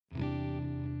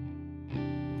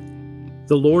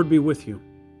The Lord be with you.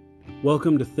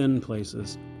 Welcome to Thin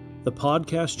Places, the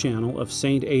podcast channel of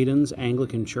St. Aidan's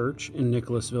Anglican Church in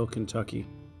Nicholasville, Kentucky.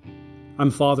 I'm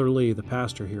Father Lee, the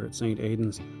pastor here at St.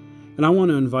 Aidan's, and I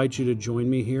want to invite you to join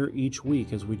me here each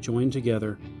week as we join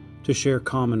together to share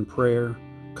common prayer,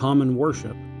 common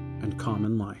worship, and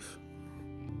common life.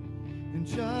 And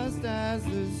just as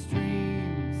the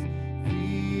streams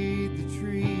feed the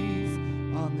trees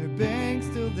on their banks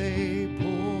till they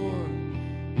pour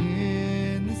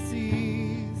in the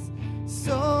seas,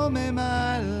 so may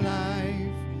my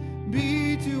life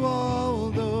be to all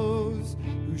those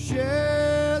who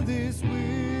share this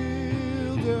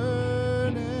wilderness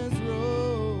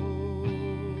road.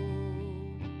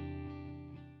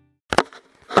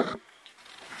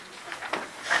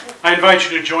 I invite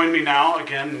you to join me now,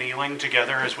 again, kneeling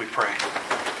together as we pray.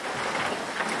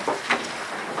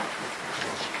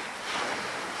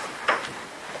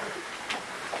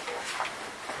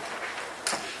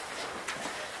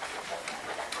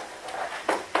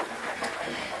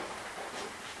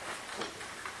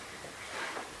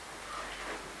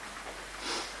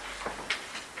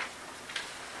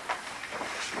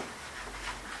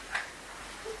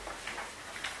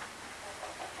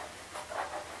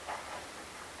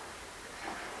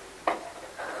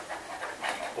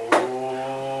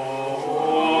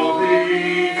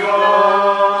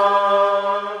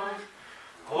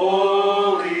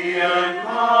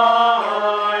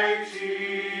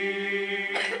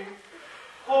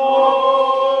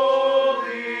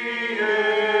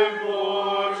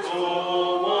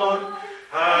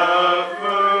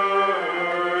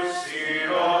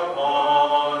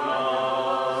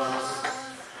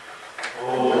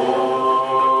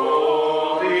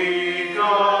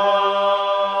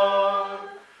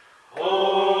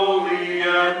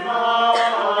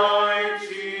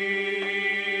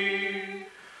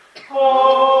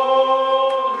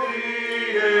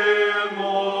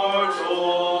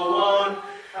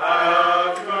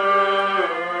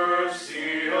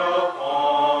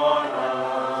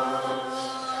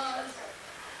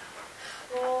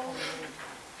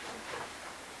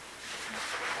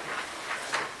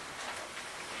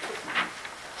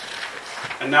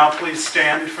 And now please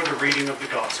stand for the reading of the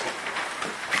Gospel.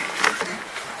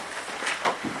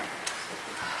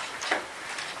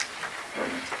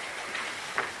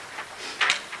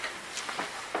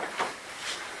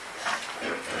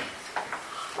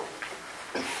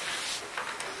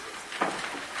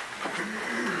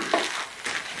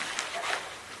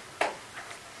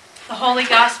 The Holy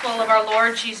Gospel of our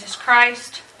Lord Jesus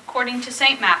Christ, according to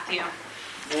St. Matthew.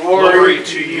 Glory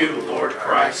to you, Lord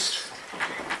Christ.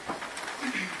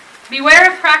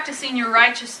 Beware of practicing your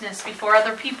righteousness before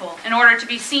other people in order to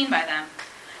be seen by them,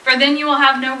 for then you will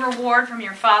have no reward from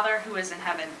your Father who is in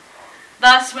heaven.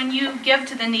 Thus, when you give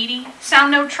to the needy,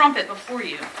 sound no trumpet before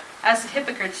you, as the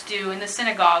hypocrites do in the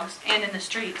synagogues and in the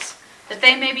streets, that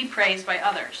they may be praised by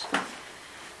others.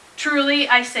 Truly,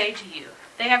 I say to you,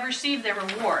 they have received their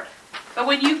reward. But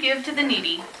when you give to the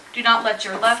needy, do not let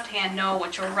your left hand know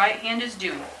what your right hand is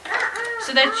doing,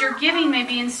 so that your giving may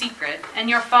be in secret, and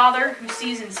your Father who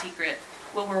sees in secret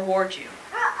will reward you.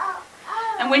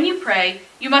 And when you pray,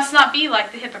 you must not be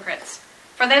like the hypocrites,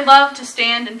 for they love to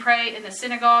stand and pray in the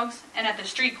synagogues and at the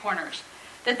street corners,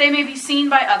 that they may be seen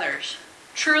by others.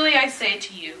 Truly I say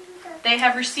to you, they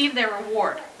have received their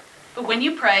reward. But when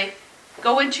you pray,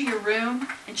 go into your room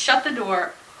and shut the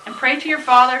door, and pray to your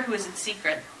Father who is in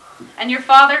secret. And your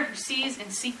Father who sees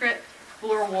in secret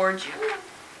will reward you.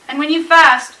 And when you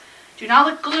fast, do not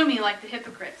look gloomy like the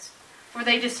hypocrites, for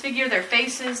they disfigure their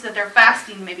faces that their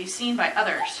fasting may be seen by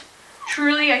others.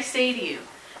 Truly I say to you,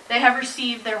 they have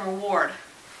received their reward.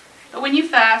 But when you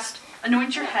fast,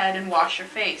 anoint your head and wash your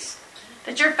face,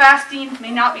 that your fasting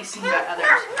may not be seen by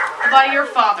others, but by your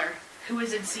Father who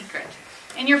is in secret.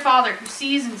 And your Father who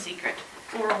sees in secret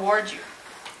will reward you.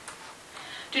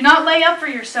 Do not lay up for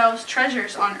yourselves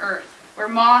treasures on earth, where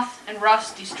moth and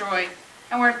rust destroy,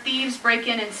 and where thieves break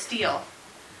in and steal.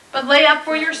 But lay up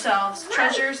for yourselves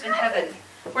treasures in heaven,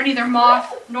 where neither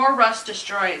moth nor rust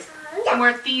destroys, and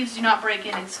where thieves do not break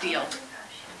in and steal.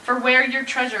 For where your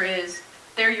treasure is,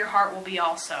 there your heart will be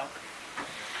also.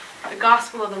 The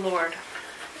Gospel of the Lord.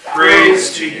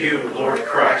 Praise to you, Lord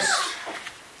Christ.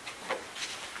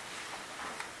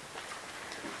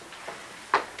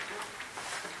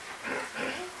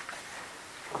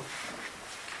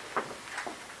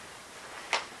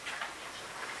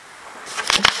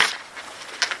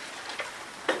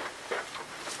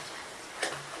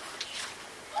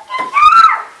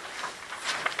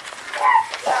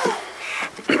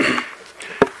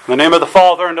 In the name of the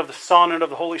Father, and of the Son, and of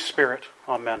the Holy Spirit.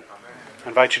 Amen. I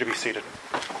invite you to be seated.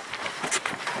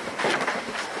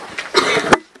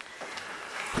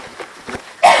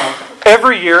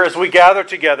 Every year as we gather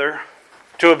together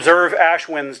to observe Ash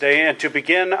Wednesday and to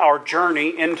begin our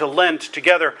journey into Lent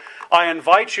together, I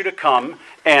invite you to come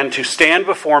and to stand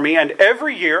before me, and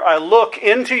every year I look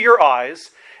into your eyes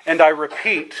and I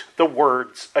repeat the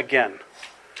words again.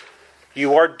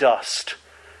 You are dust,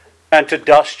 and to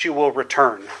dust you will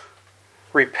return.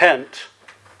 Repent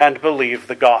and believe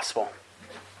the gospel.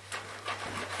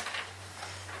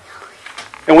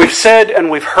 And we've said and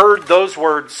we've heard those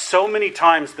words so many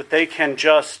times that they can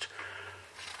just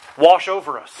wash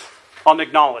over us,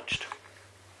 unacknowledged.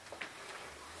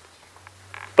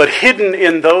 But hidden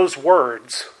in those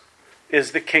words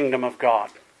is the kingdom of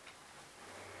God.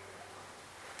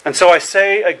 And so I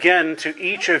say again to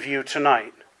each of you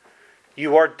tonight,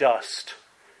 you are dust,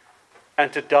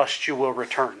 and to dust you will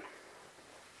return.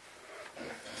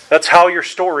 That's how your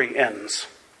story ends.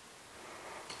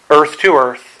 Earth to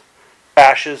earth,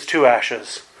 ashes to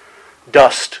ashes,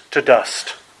 dust to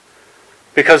dust.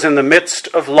 Because in the midst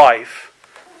of life,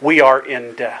 we are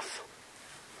in death.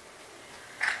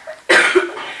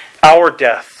 Our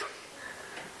death,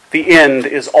 the end,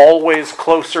 is always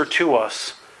closer to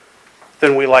us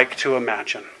than we like to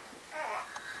imagine.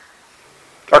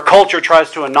 Our culture tries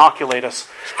to inoculate us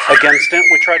against it.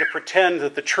 We try to pretend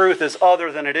that the truth is other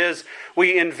than it is.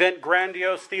 We invent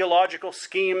grandiose theological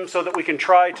schemes so that we can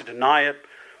try to deny it.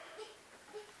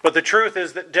 But the truth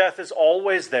is that death is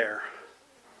always there,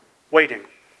 waiting.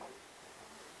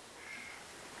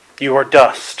 You are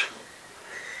dust,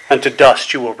 and to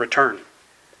dust you will return.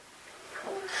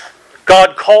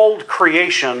 God called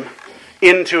creation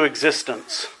into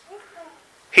existence.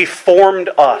 He formed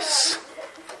us.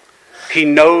 He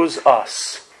knows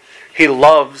us. He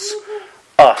loves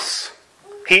us.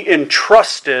 He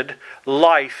entrusted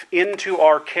life into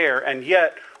our care, and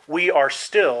yet we are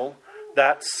still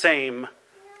that same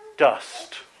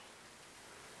dust.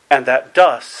 And that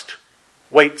dust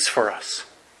waits for us.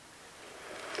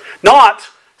 Not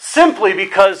simply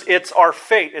because it's our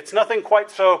fate. It's nothing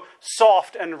quite so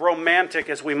soft and romantic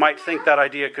as we might think that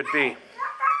idea could be.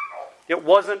 It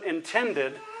wasn't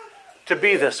intended to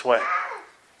be this way.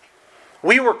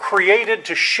 We were created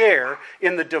to share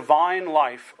in the divine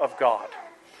life of God,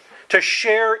 to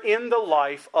share in the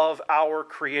life of our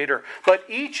Creator. But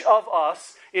each of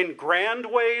us, in grand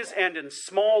ways and in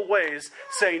small ways,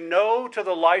 say no to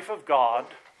the life of God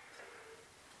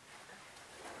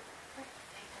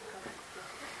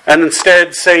and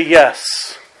instead say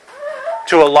yes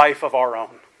to a life of our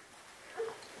own.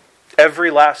 Every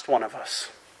last one of us.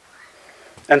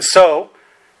 And so,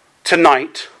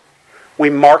 tonight, we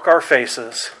mark our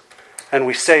faces and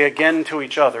we say again to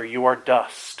each other, you are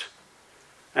dust,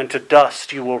 and to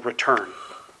dust you will return.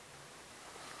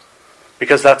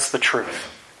 Because that's the truth.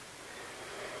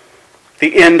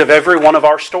 The end of every one of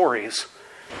our stories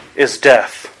is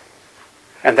death.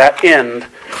 And that end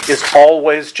is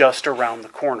always just around the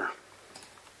corner.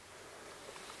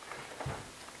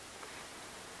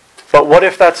 But what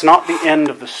if that's not the end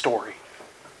of the story?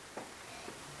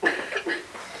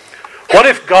 What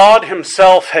if God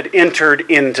Himself had entered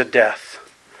into death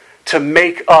to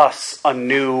make us a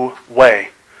new way?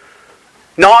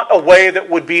 Not a way that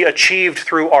would be achieved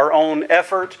through our own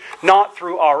effort, not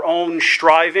through our own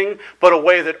striving, but a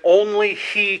way that only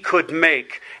He could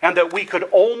make, and that we could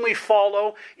only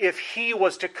follow if He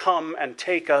was to come and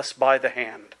take us by the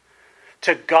hand,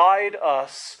 to guide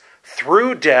us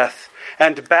through death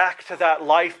and back to that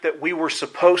life that we were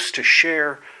supposed to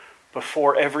share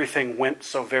before everything went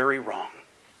so very wrong.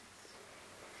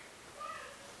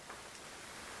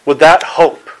 Would that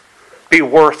hope be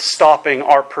worth stopping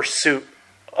our pursuit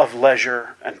of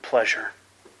leisure and pleasure?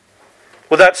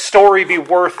 Would that story be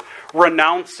worth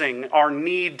renouncing our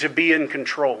need to be in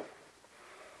control?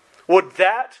 Would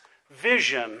that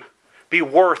vision be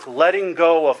worth letting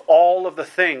go of all of the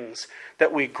things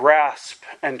that we grasp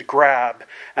and grab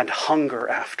and hunger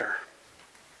after?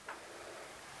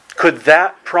 Could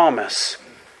that promise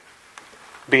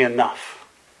be enough?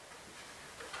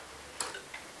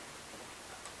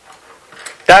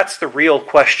 That's the real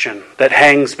question that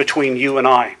hangs between you and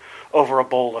I over a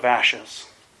bowl of ashes.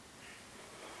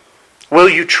 Will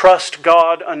you trust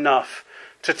God enough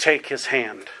to take His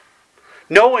hand,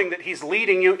 knowing that He's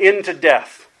leading you into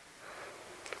death?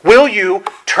 Will you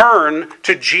turn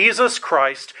to Jesus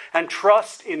Christ and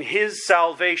trust in His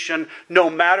salvation no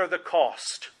matter the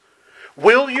cost?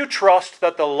 Will you trust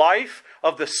that the life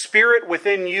of the Spirit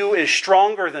within you is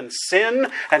stronger than sin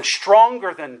and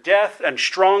stronger than death and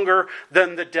stronger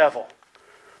than the devil?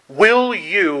 Will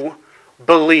you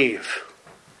believe?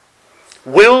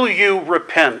 Will you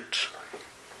repent?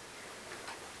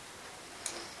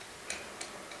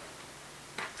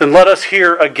 Then let us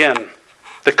hear again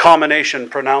the commination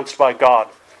pronounced by God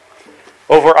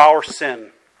over our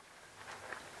sin,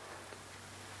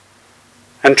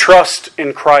 and trust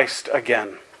in Christ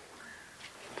again.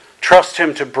 Trust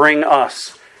Him to bring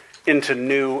us into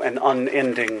new and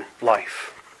unending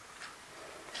life.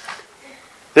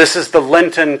 This is the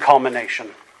Lenten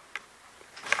commination.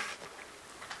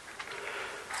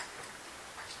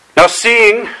 Now,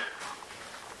 seeing,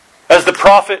 as the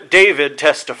prophet David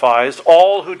testifies,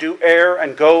 all who do err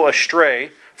and go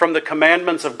astray from the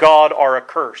commandments of God are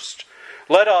accursed,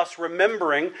 let us,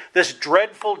 remembering this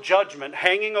dreadful judgment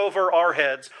hanging over our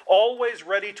heads, always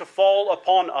ready to fall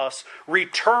upon us,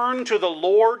 return to the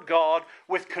Lord God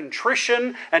with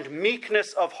contrition and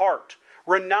meekness of heart,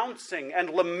 renouncing and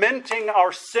lamenting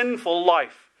our sinful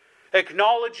life,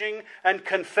 acknowledging and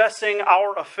confessing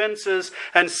our offenses,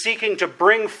 and seeking to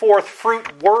bring forth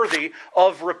fruit worthy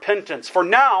of repentance. For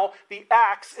now the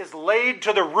axe is laid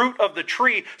to the root of the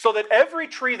tree, so that every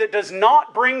tree that does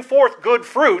not bring forth good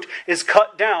fruit is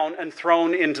cut down and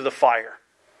thrown into the fire.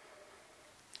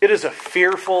 It is a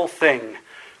fearful thing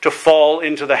to fall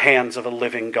into the hands of a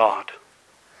living God,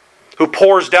 who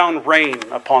pours down rain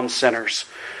upon sinners,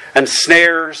 and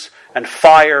snares and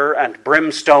fire and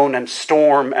brimstone and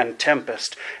storm and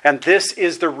tempest. And this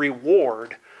is the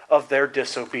reward of their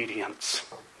disobedience.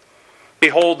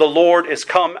 Behold, the Lord is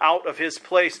come out of His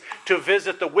place to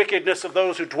visit the wickedness of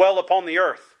those who dwell upon the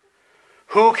earth.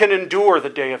 Who can endure the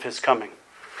day of His coming?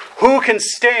 Who can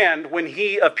stand when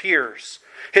He appears?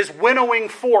 His winnowing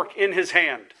fork in His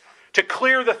hand, to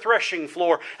clear the threshing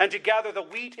floor, and to gather the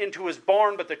wheat into His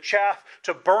barn, but the chaff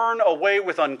to burn away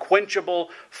with unquenchable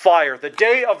fire. The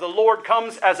day of the Lord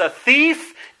comes as a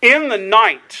thief in the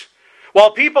night.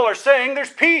 While people are saying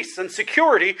there's peace and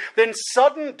security, then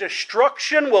sudden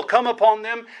destruction will come upon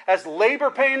them as labor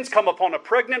pains come upon a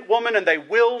pregnant woman, and they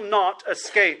will not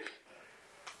escape.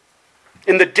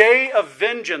 In the day of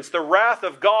vengeance, the wrath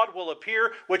of God will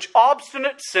appear, which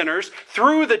obstinate sinners,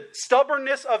 through the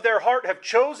stubbornness of their heart, have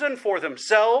chosen for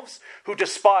themselves, who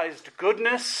despised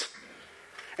goodness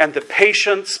and the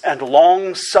patience and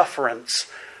long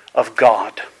sufferance of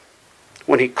God,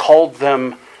 when He called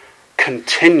them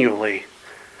continually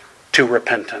to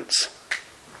repentance.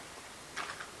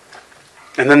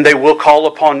 And then they will call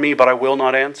upon me, but I will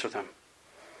not answer them.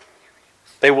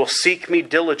 They will seek me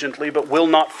diligently, but will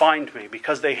not find me,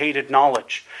 because they hated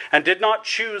knowledge, and did not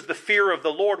choose the fear of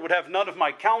the Lord, would have none of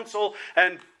my counsel,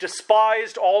 and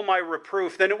despised all my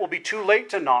reproof. Then it will be too late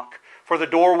to knock, for the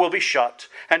door will be shut,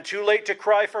 and too late to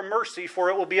cry for mercy, for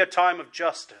it will be a time of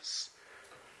justice.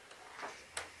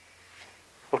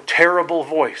 O terrible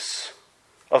voice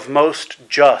of most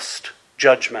just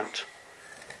judgment,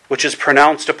 which is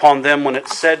pronounced upon them when it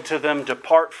said to them,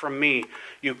 "Depart from me,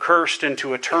 you cursed,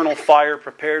 into eternal fire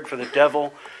prepared for the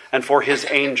devil and for his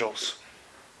angels."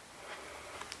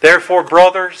 Therefore,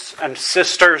 brothers and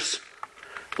sisters,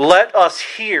 let us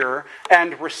hear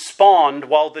and respond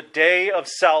while the day of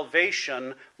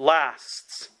salvation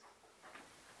lasts.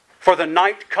 For the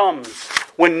night comes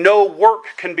when no work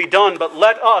can be done, but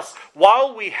let us,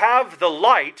 while we have the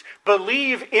light,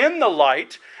 believe in the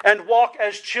light and walk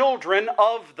as children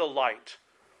of the light,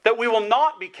 that we will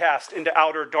not be cast into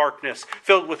outer darkness,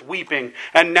 filled with weeping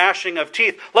and gnashing of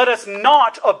teeth. Let us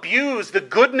not abuse the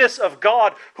goodness of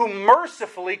God, who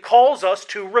mercifully calls us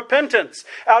to repentance.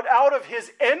 Out of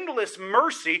His endless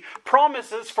mercy,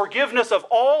 promises forgiveness of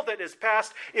all that is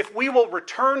past, if we will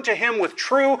return to Him with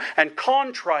true and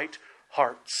contrite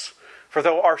hearts. For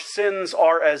though our sins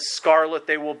are as scarlet,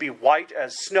 they will be white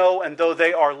as snow, and though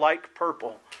they are like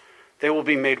purple, they will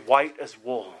be made white as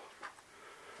wool.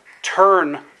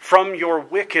 Turn from your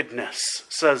wickedness,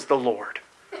 says the Lord,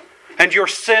 and your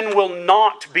sin will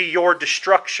not be your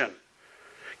destruction.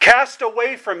 Cast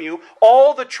away from you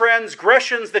all the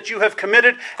transgressions that you have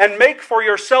committed, and make for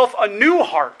yourself a new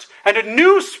heart and a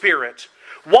new spirit.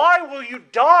 Why will you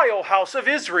die, O house of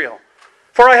Israel?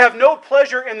 For I have no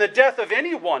pleasure in the death of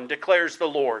anyone, declares the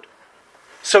Lord.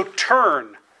 So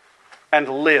turn and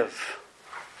live.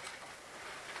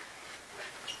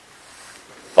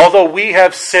 Although we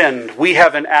have sinned, we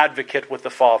have an advocate with the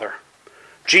Father,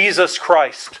 Jesus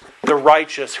Christ, the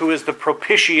righteous, who is the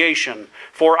propitiation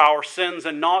for our sins,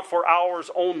 and not for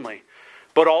ours only,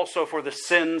 but also for the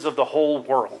sins of the whole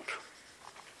world.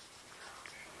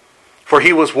 For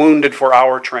He was wounded for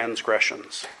our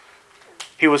transgressions.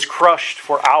 He was crushed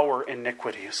for our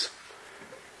iniquities.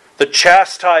 The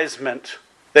chastisement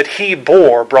that He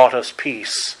bore brought us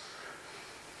peace,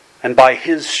 and by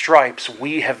His stripes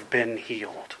we have been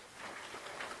healed.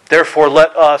 Therefore,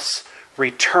 let us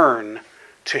return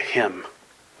to Him.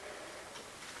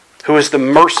 who is the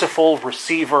merciful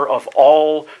receiver of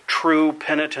all true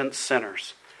penitent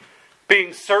sinners,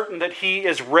 being certain that he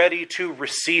is ready to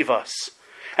receive us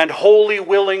and wholly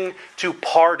willing to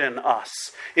pardon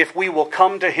us if we will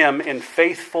come to him in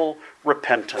faithful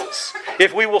repentance,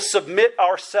 if we will submit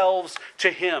ourselves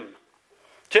to him,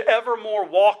 to evermore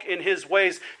walk in his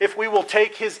ways, if we will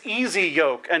take his easy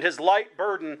yoke and his light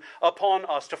burden upon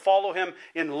us, to follow him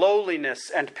in lowliness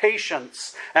and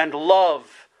patience and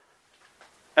love,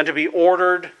 and to be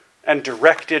ordered and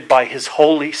directed by his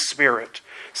Holy Spirit,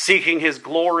 seeking his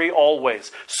glory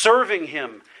always, serving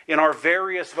him in our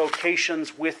various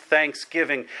vocations with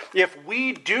thanksgiving. If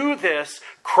we do this,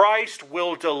 Christ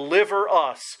will deliver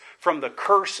us from the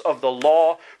curse of the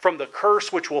law, from the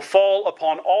curse which will fall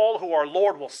upon all who our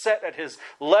Lord will set at his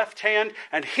left hand,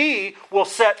 and he will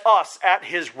set us at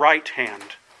his right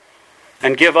hand,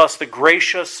 and give us the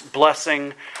gracious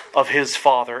blessing of his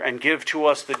Father, and give to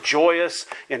us the joyous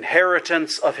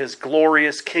inheritance of his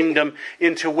glorious kingdom,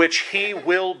 into which he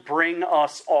will bring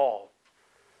us all,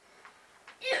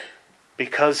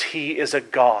 because he is a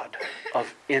God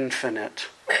of infinite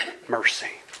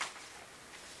mercy.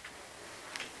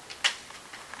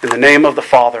 In the name of the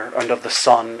Father, and of the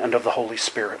Son, and of the Holy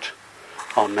Spirit.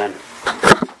 Amen.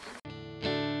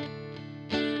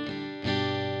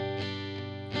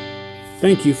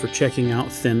 Thank you for checking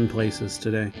out Thin Places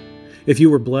today. If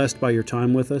you were blessed by your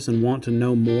time with us and want to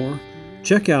know more,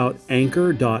 check out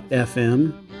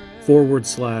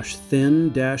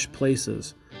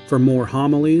anchor.fm/thin-places for more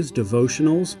homilies,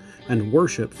 devotionals, and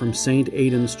worship from St.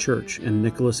 Aidan's Church in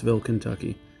Nicholasville,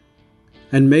 Kentucky.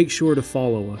 And make sure to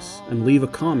follow us and leave a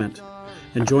comment,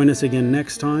 and join us again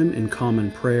next time in common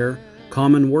prayer,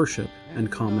 common worship, and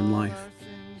common life.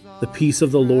 The peace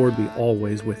of the Lord be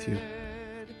always with you.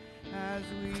 As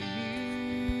we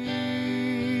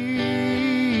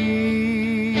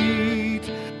eat,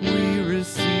 we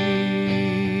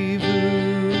receive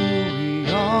who we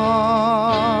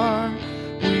are.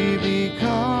 We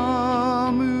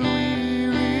become who we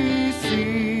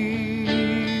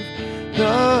receive.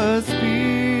 The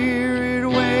Spirit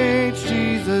waits,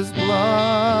 Jesus'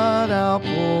 blood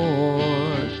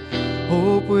outpoured.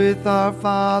 Hope with our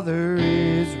Father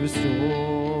is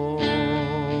restored.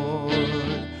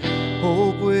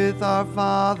 Hope with our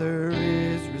Father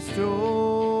is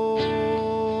restored.